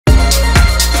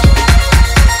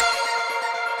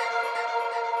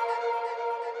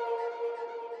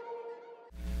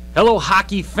Hello,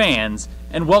 hockey fans,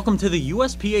 and welcome to the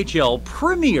USPHL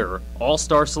Premier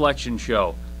All-Star Selection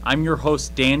Show. I'm your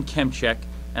host, Dan Kemchek,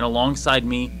 and alongside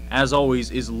me, as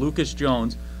always, is Lucas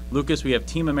Jones. Lucas, we have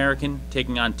Team American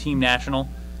taking on Team National.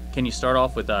 Can you start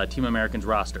off with Team American's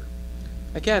roster?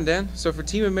 I can, Dan. So for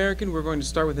Team American, we're going to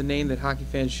start with a name that hockey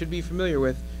fans should be familiar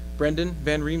with, Brendan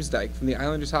Van Riemsdyk from the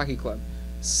Islanders Hockey Club.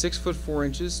 6 foot 4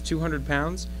 inches, 200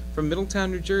 pounds, from Middletown,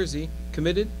 New Jersey,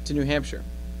 committed to New Hampshire.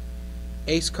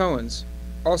 Ace Cohens,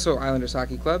 also Islanders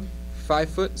Hockey Club, 5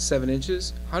 foot 7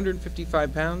 inches,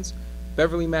 155 pounds,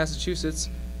 Beverly, Massachusetts,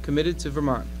 committed to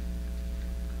Vermont.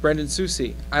 Brendan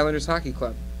Soucy, Islanders Hockey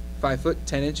Club, 5 foot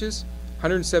 10 inches,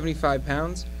 175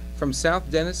 pounds, from South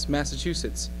Dennis,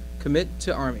 Massachusetts, commit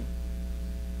to Army.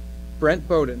 Brent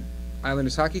Bowden,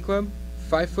 Islanders Hockey Club,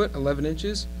 5 foot 11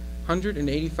 inches,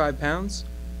 185 pounds,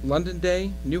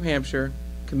 Londonday, New Hampshire,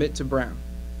 commit to Brown.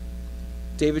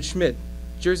 David Schmidt,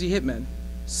 Jersey Hitmen,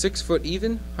 6 foot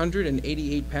even,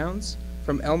 188 pounds,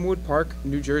 from Elmwood Park,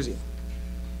 New Jersey.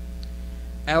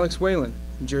 Alex Whalen,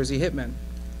 Jersey Hitmen,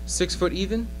 6 foot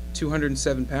even,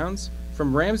 207 pounds,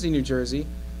 from Ramsey, New Jersey,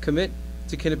 commit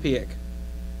to Quinnipiac.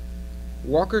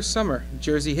 Walker Summer,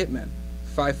 Jersey Hitmen,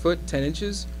 5 foot 10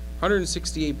 inches,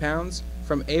 168 pounds,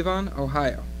 from Avon,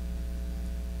 Ohio.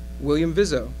 William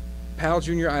Vizzo, Pal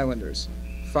Junior Islanders,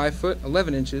 5 foot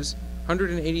 11 inches,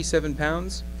 187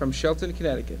 pounds, from Shelton,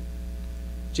 Connecticut.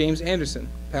 James Anderson,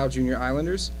 Pal Junior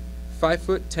Islanders, 5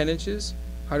 foot 10 inches,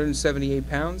 178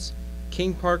 pounds,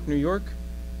 King Park, New York,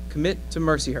 commit to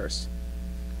Mercyhurst.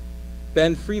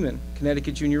 Ben Freeman,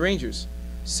 Connecticut Junior Rangers,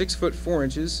 6 foot 4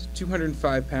 inches,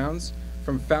 205 pounds,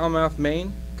 from Falmouth,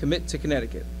 Maine, commit to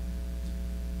Connecticut.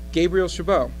 Gabriel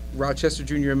Chabot, Rochester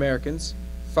Junior Americans,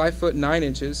 5 foot 9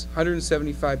 inches,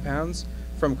 175 pounds,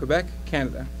 from Quebec,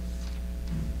 Canada.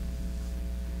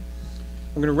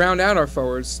 We're going to round out our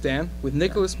forwards, Stan, with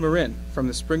Nicholas Marin from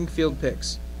the Springfield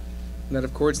Picks. And that,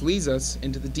 of course, leads us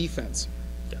into the defense.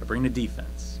 Gotta bring the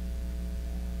defense.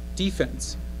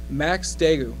 Defense, Max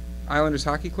Dagu, Islanders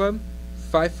Hockey Club,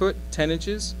 5 foot 10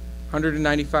 inches,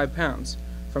 195 pounds,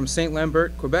 from St.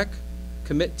 Lambert, Quebec,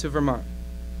 commit to Vermont.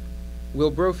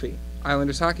 Will Brophy,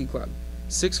 Islanders Hockey Club,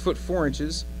 6 foot 4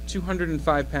 inches,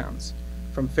 205 pounds,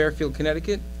 from Fairfield,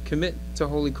 Connecticut, commit to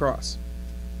Holy Cross.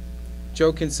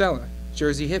 Joe Kinsella,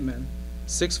 Jersey Hitmen,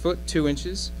 6 foot 2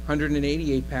 inches,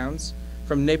 188 pounds,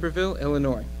 from Naperville,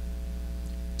 Illinois.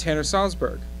 Tanner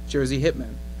Salzberg, Jersey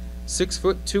Hitmen, 6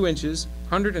 foot 2 inches,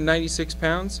 196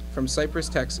 pounds, from Cypress,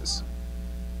 Texas.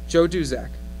 Joe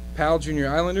Duzak, Pal Junior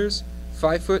Islanders,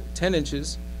 5 foot 10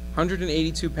 inches,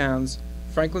 182 pounds,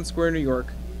 Franklin Square, New York,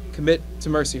 commit to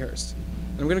Mercyhurst.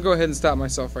 And I'm going to go ahead and stop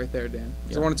myself right there, Dan,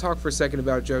 because I want to talk for a second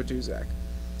about Joe Duzak.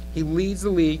 He leads the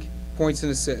league points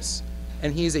and assists,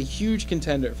 and he is a huge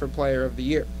contender for Player of the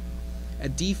Year. A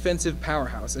defensive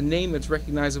powerhouse, a name that's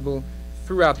recognizable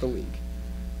throughout the league.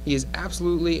 He is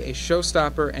absolutely a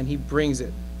showstopper, and he brings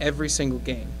it every single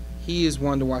game. He is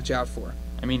one to watch out for.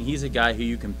 I mean, he's a guy who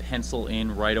you can pencil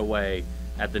in right away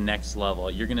at the next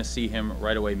level. You're going to see him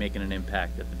right away making an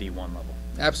impact at the D1 level.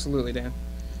 Absolutely, Dan.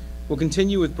 We'll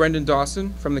continue with Brendan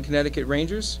Dawson from the Connecticut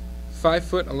Rangers, 5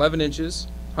 foot 11 inches,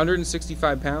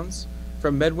 165 pounds,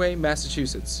 from Medway,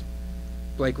 Massachusetts.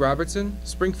 Blake Robertson,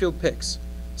 Springfield Picks,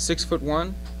 6 foot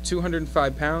 1,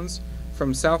 205 pounds,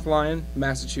 from South Lyon,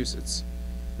 Massachusetts.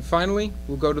 And finally,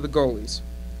 we'll go to the goalies.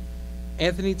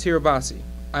 Anthony Tirabassi,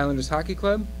 Islanders Hockey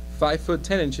Club, 5 foot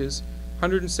 10 inches,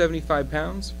 175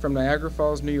 pounds, from Niagara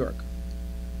Falls, New York.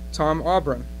 Tom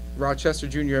Aubrun, Rochester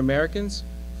Junior Americans,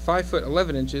 5 foot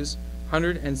 11 inches,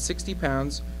 160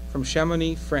 pounds, from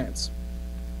Chamonix, France.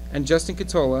 And Justin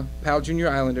Catola, Pal Junior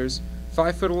Islanders,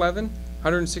 5 foot 11,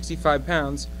 165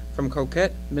 pounds, from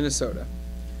Coquette, Minnesota.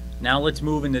 Now let's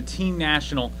move into Team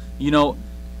National. You know,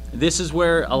 this is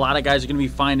where a lot of guys are going to be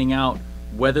finding out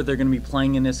whether they're going to be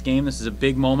playing in this game. This is a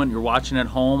big moment. You're watching at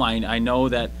home. I know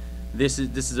that this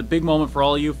is a big moment for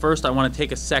all of you. First, I want to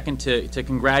take a second to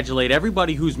congratulate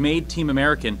everybody who's made Team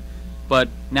American. But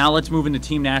now let's move into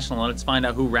Team National, and let's find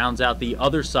out who rounds out the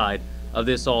other side of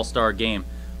this all-star game.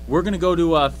 We're going to go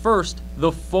to, first,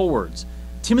 the forwards.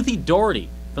 Timothy Doherty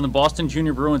from the Boston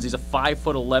Junior Bruins. He's a 5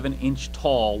 foot 11 inch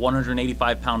tall,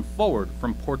 185 pound forward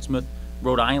from Portsmouth,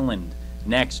 Rhode Island.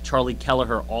 Next, Charlie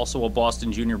Kelleher, also a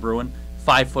Boston Junior Bruin,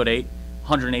 5 foot 8,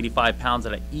 185 pounds,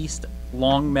 out of East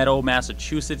Longmeadow,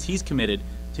 Massachusetts. He's committed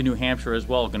to New Hampshire as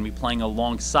well, going to be playing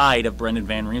alongside of Brendan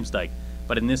Van Riemsdyk.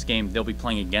 But in this game, they'll be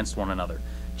playing against one another.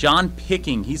 John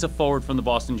Picking, he's a forward from the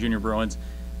Boston Junior Bruins,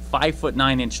 5 foot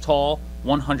 9 inch tall,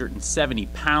 170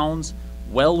 pounds,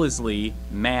 Wellesley,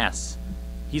 Mass.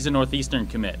 He's a Northeastern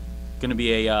commit. Going to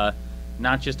be a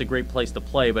not just a great place to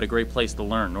play, but a great place to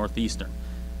learn, Northeastern.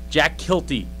 Jack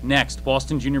Kilty, next,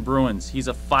 Boston Junior Bruins. He's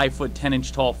a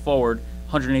 5'10" tall forward,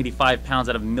 185 pounds,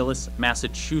 out of Millis,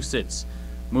 Massachusetts.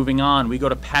 Moving on, we go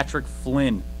to Patrick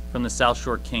Flynn from the South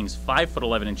Shore Kings,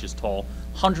 5'11" tall,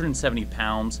 170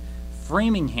 pounds,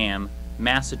 Framingham,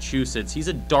 Massachusetts. He's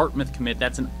a Dartmouth commit.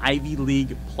 That's an Ivy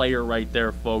League player right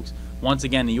there, folks. Once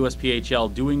again, the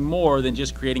USPHL doing more than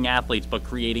just creating athletes, but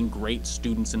creating great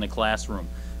students in the classroom.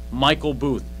 Michael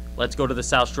Booth. Let's go to the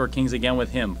South Shore Kings again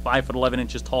with him.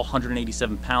 5'11" tall,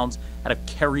 187 pounds, out of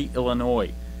Cary,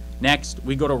 Illinois. Next,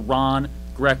 we go to Ron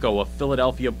Greco, a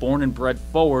Philadelphia born and bred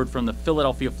forward from the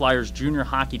Philadelphia Flyers junior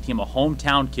hockey team, a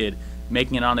hometown kid,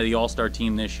 making it onto the All-Star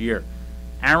team this year.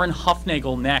 Aaron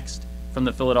Huffnagel next from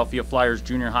the Philadelphia Flyers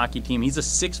junior hockey team. He's a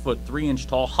 6'3"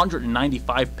 tall,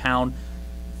 195 pound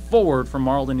forward from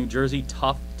Marlton, New Jersey.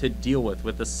 Tough to deal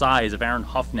with the size of Aaron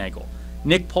Huffnagel.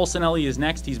 Nick Polsinelli is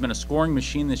next. He's been a scoring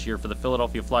machine this year for the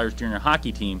Philadelphia Flyers junior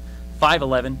hockey team.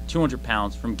 5'11", 200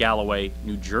 pounds, from Galloway,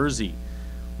 New Jersey.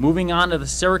 Moving on to the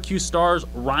Syracuse Stars,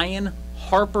 Ryan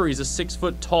Harper. He's a 6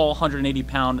 foot tall, 180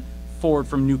 pound forward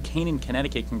from New Canaan,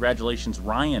 Connecticut. Congratulations,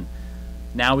 Ryan.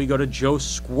 Now we go to Joe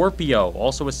Scorpio,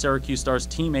 also a Syracuse Stars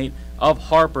teammate of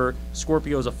Harper.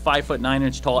 Scorpio is a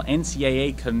 5'9" tall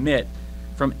NCAA commit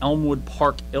from Elmwood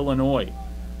Park, Illinois.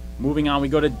 Moving on, we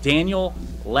go to Daniel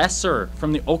Lesser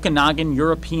from the Okanagan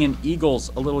European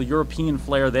Eagles, a little European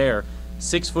flair there.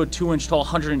 6'2" tall,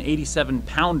 187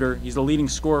 pounder. He's the leading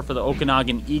scorer for the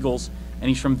Okanagan Eagles, and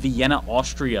he's from Vienna,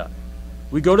 Austria.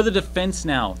 We go to the defense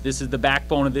now. This is the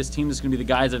backbone of this team. This is going to be the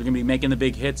guys that are going to be making the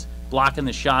big hits, blocking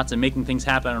the shots, and making things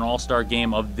happen in an all-star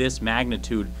game of this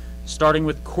magnitude. Starting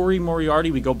with Corey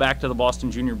Moriarty, we go back to the Boston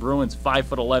Junior Bruins,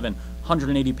 5'11",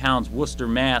 180 pounds, Worcester,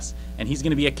 Mass, and he's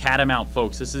going to be a catamount,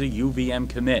 folks. This is a UVM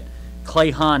commit.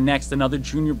 Clay Hahn next, another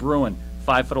Junior Bruin,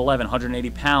 5'11", 180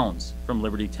 pounds, from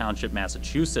Liberty Township,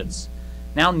 Massachusetts.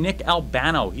 Now Nick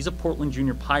Albano, he's a Portland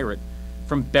Junior Pirate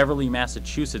from Beverly,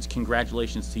 Massachusetts.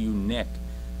 Congratulations to you, Nick.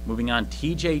 Moving on,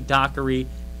 TJ Dockery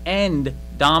and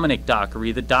Dominic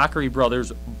Dockery, the Dockery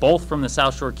brothers, both from the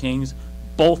South Shore Kings,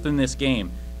 both in this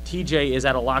game. TJ is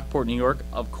out of Lockport, New York.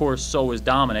 Of course, so is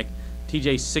Dominic.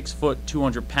 TJ 6 foot,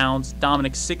 200 pounds.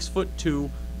 Dominic 6'2",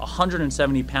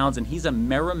 170 pounds, and he's a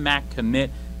Merrimack commit.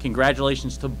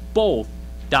 Congratulations to both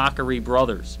Dockery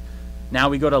brothers. Now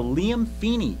we go to Liam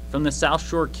Feeney from the South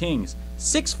Shore Kings.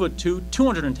 6'2",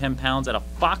 210 pounds, out of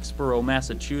Foxborough,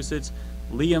 Massachusetts.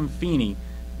 Liam Feeney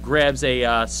grabs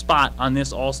a spot on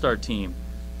this all-star team.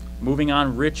 Moving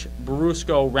on, Rich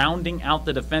Brusco rounding out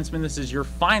the defenseman. This is your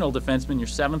final defenseman, your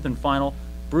seventh and final.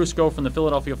 Brusco from the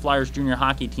Philadelphia Flyers junior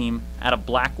hockey team out of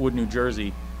Blackwood, New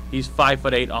Jersey. He's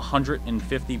 5'8",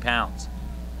 150 pounds.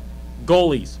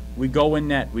 Goalies, we go in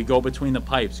net, we go between the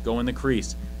pipes, go in the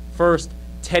crease. First,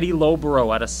 Teddy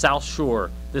Lobero out of South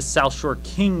Shore. This South Shore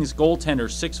Kings goaltender,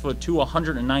 6'2",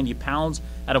 190 pounds,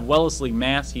 out of Wellesley,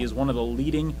 Mass. He is one of the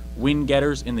leading win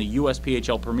getters in the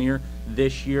USPHL Premier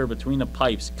this year between the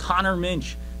pipes. Connor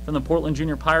Minch from the Portland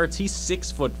Junior Pirates. He's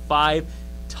 6'5",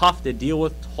 tough to deal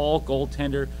with, tall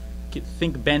goaltender.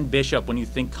 Think Ben Bishop when you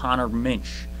think Connor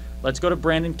Minch. Let's go to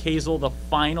Brandon Kazel, the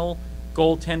final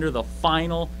goaltender, the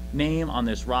final name on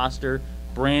this roster.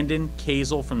 Brandon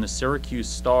Kazel from the Syracuse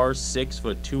Stars,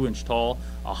 6'2" tall,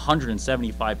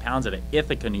 175 pounds, out of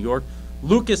Ithaca, New York.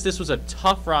 Lucas, this was a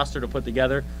tough roster to put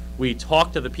together. We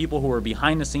talked to the people who were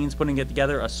behind the scenes putting it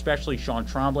together, especially Sean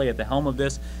Tremblay at the helm of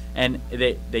this, and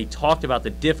they talked about the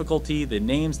difficulty, the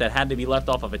names that had to be left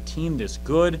off of a team this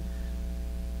good.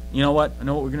 You know what? I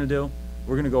know what we're going to do.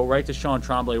 We're going to go right to Sean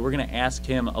Tremblay. We're going to ask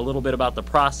him a little bit about the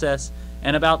process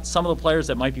and about some of the players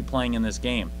that might be playing in this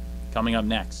game. Coming up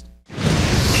next.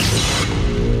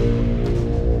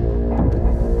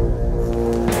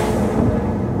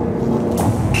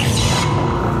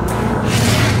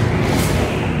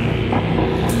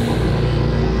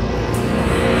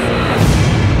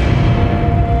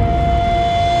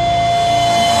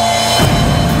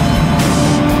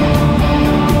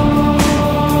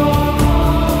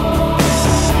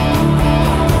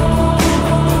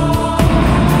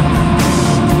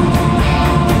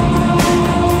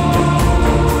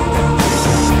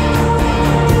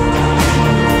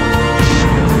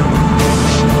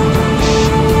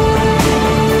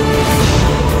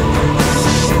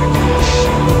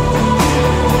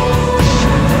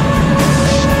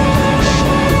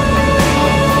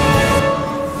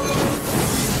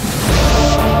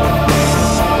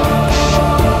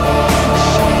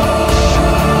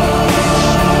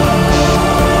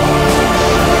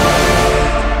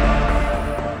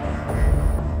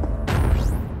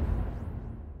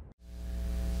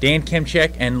 Dan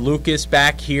Kimchek and Lucas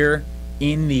back here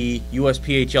in the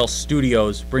USPHL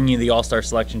studios, bringing you the All-Star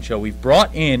Selection Show. We've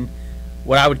brought in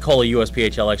what I would call a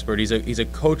USPHL expert. He's a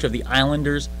coach of the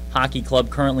Islanders Hockey Club,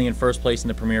 currently in first place in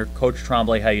the Premier. Coach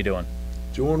Tremblay, how you doing?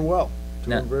 Doing well.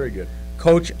 Doing very good.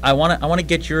 Coach, I want to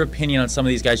get your opinion on some of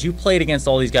these guys. You played against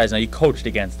all these guys. Now, you coached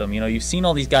against them. You've seen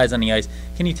all these guys on the ice.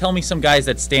 Can you tell me some guys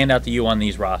that stand out to you on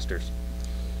these rosters?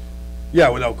 Yeah,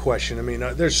 without question. I mean,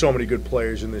 there's so many good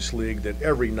players in this league that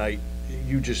every night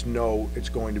you just know it's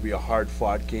going to be a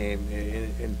hard-fought game,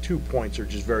 and 2 points are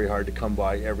just very hard to come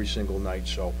by every single night.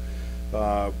 So,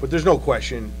 but there's no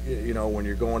question, when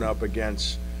you're going up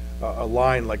against a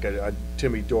line like a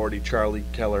Timmy Doherty, Charlie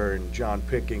Keller, and John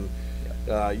Picking,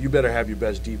 you better have your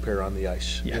best D pair on the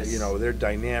ice. Yes. They're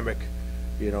dynamic.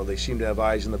 They seem to have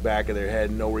eyes in the back of their head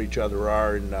and know where each other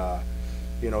are, and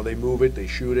they move it, they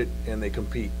shoot it, and they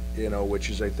compete. Which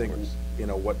is, I think,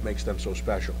 what makes them so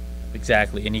special.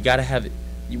 Exactly, and you got to have.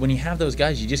 When you have those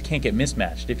guys, you just can't get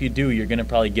mismatched. If you do, you're going to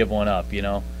probably give one up.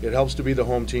 It helps to be the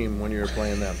home team when you're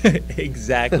playing them.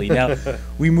 Exactly. Now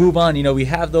we move on. We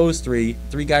have those three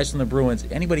guys from the Bruins.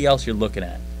 Anybody else you're looking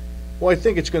at? Well, I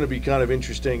think it's going to be kind of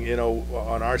interesting,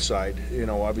 on our side.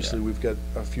 Obviously we've got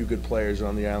a few good players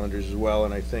on the Islanders as well,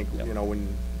 and I think, when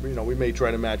we may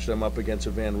try to match them up against a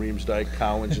Van Riemsdyk,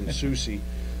 Cowens, and Soucy,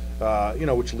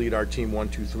 which lead our team 1,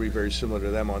 2, 3, very similar to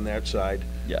them on that side.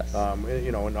 Yes.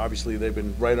 And obviously they've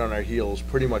been right on our heels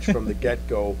pretty much from the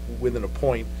get-go, within a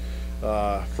point,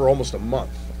 for almost a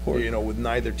month. With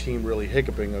neither team really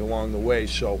hiccuping along the way.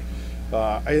 So.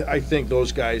 I think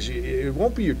those guys, it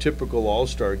won't be your typical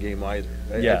all-star game either.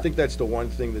 I think that's the one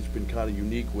thing that's been kind of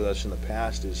unique with us in the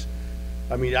past is,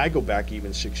 I go back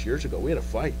even 6 years ago, we had a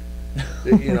fight.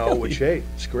 Really? Which, hey,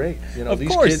 it's great. Of these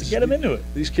course, kids, get them into it.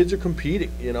 These kids are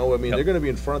competing. They're going to be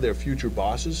in front of their future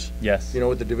bosses. Yes.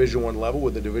 At the Division I level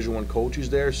with the Division I coaches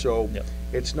there. So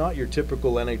it's not your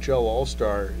typical NHL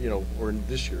all-star, or in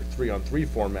this year 3-on-3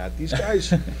 format. These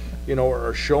guys,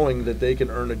 are showing that they can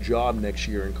earn a job next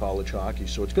year in college hockey.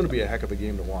 So it's going to be a heck of a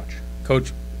game to watch.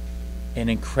 Coach, an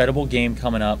incredible game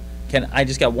coming up. I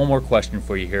just got one more question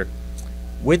for you here.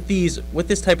 With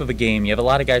this type of a game, you have a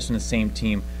lot of guys from the same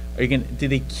team. Do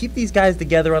they keep these guys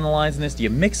together on the lines in this? Do you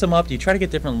mix them up? Do you try to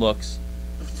get different looks?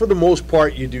 For the most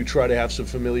part, you do try to have some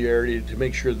familiarity to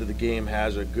make sure that the game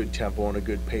has a good tempo and a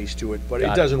good pace to it. But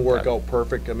it doesn't work out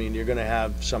perfect. You're going to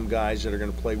have some guys that are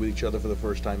going to play with each other for the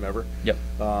first time ever. Yep.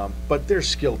 But their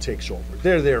skill takes over.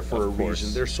 They're there for a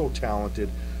reason. They're so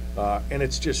talented. And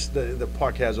it's just the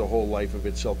puck has a whole life of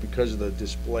itself because of the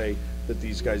display that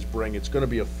these guys bring. It's going to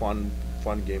be a fun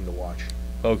game to watch.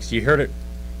 Folks, you heard it.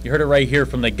 You heard it right here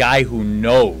from the guy who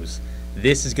knows.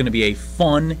 This is going to be a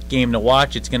fun game to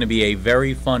watch. It's going to be a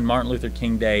very fun Martin Luther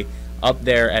King Day up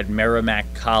there at Merrimack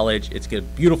College. It's a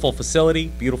beautiful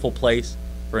facility, beautiful place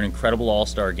for an incredible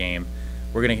all-star game.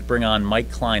 We're going to bring on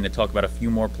Mike Klein to talk about a few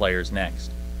more players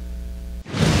next.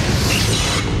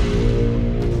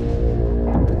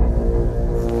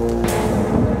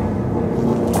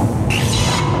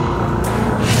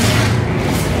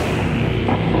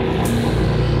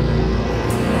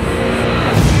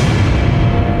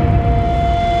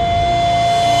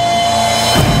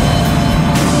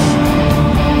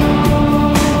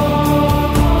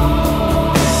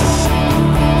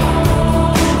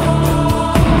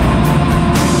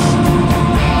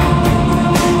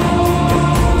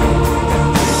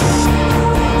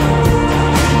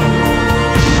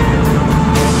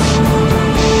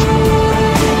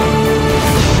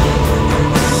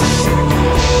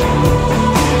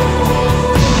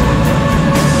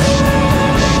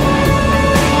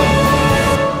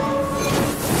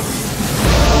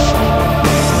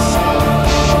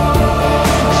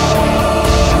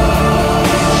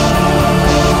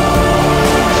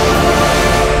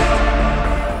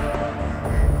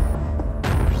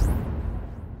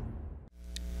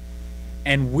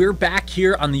 And we're back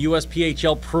here on the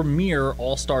USPHL Premier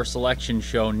All-Star Selection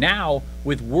Show, now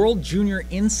with World Junior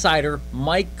Insider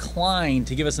Mike Klein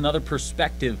to give us another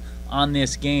perspective on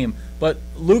this game. But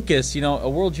Lucas, a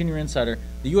World Junior Insider,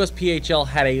 the USPHL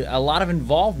had a lot of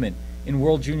involvement in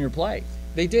World Junior play.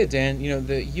 They did, Dan.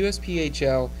 The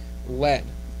USPHL led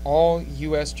all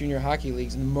U.S. junior hockey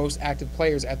leagues and the most active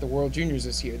players at the World Juniors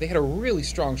this year. They had a really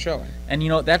strong showing. And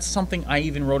that's something I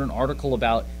even wrote an article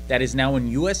about that is now in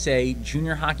USA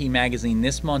Junior Hockey Magazine,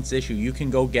 this month's issue. You can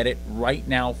go get it right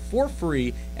now for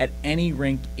free at any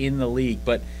rink in the league.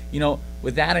 But,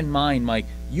 with that in mind, Mike,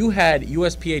 you had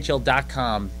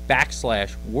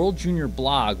USPHL.com/World Junior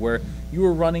blog where you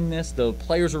were running this. The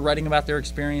players were writing about their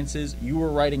experiences. You were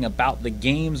writing about the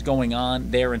games going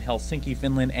on there in Helsinki,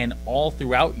 Finland, and all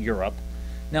throughout Europe.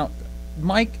 Now,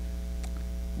 Mike,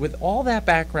 With all that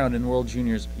background in World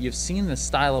Juniors, you've seen the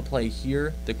style of play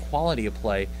here, the quality of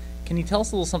play. Can you tell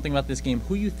us a little something about this game?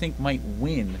 Who you think might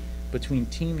win between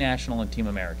Team National and Team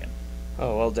American?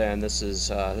 Oh well, Dan, this is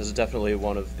definitely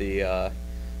one of the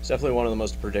it's definitely one of the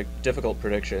most difficult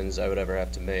predictions I would ever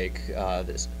have to make.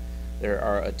 There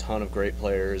are a ton of great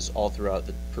players all throughout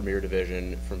the Premier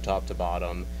Division from top to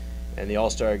bottom, and the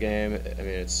All-Star Game. I mean,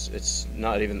 it's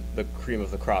not even the cream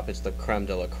of the crop; it's the creme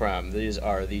de la creme. These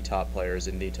are the top players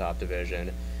in the top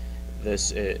division.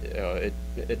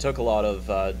 It took a lot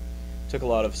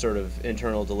of sort of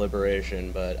internal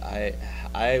deliberation, but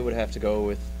I would have to go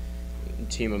with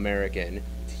Team American.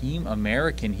 Team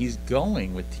American. He's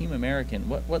going with Team American.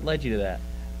 What led you to that?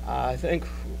 I think,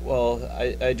 well,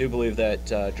 I do believe that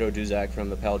Joe Duzak from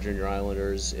the Pal Junior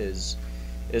Islanders is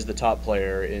the top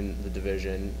player in the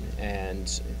division,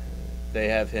 and they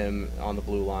have him on the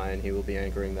blue line. He will be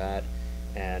anchoring that,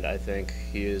 and I think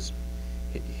he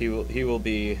will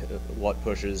be what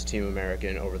pushes Team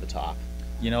American over the top.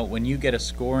 You know, when you get a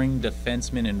scoring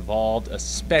defenseman involved,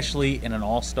 especially in an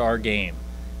all-star game,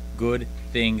 good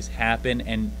things happen.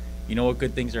 And you know what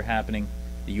good things are happening?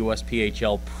 The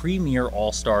USPHL Premier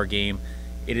All-Star Game.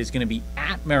 It is going to be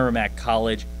at Merrimack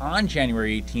College on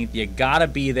January 18th. You got to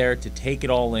be there to take it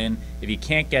all in. If you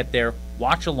can't get there,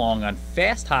 watch along on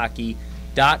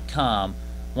fasthockey.com.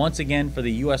 Once again, for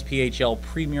the USPHL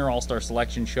Premier All-Star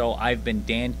Selection Show, I've been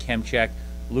Dan Kemchek,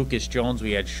 Lucas Jones.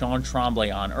 We had Sean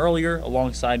Tremblay on earlier.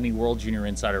 Alongside me, World Junior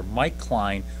Insider Mike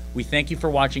Klein. We thank you for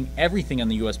watching everything on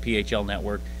the USPHL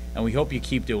Network, and we hope you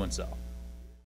keep doing so.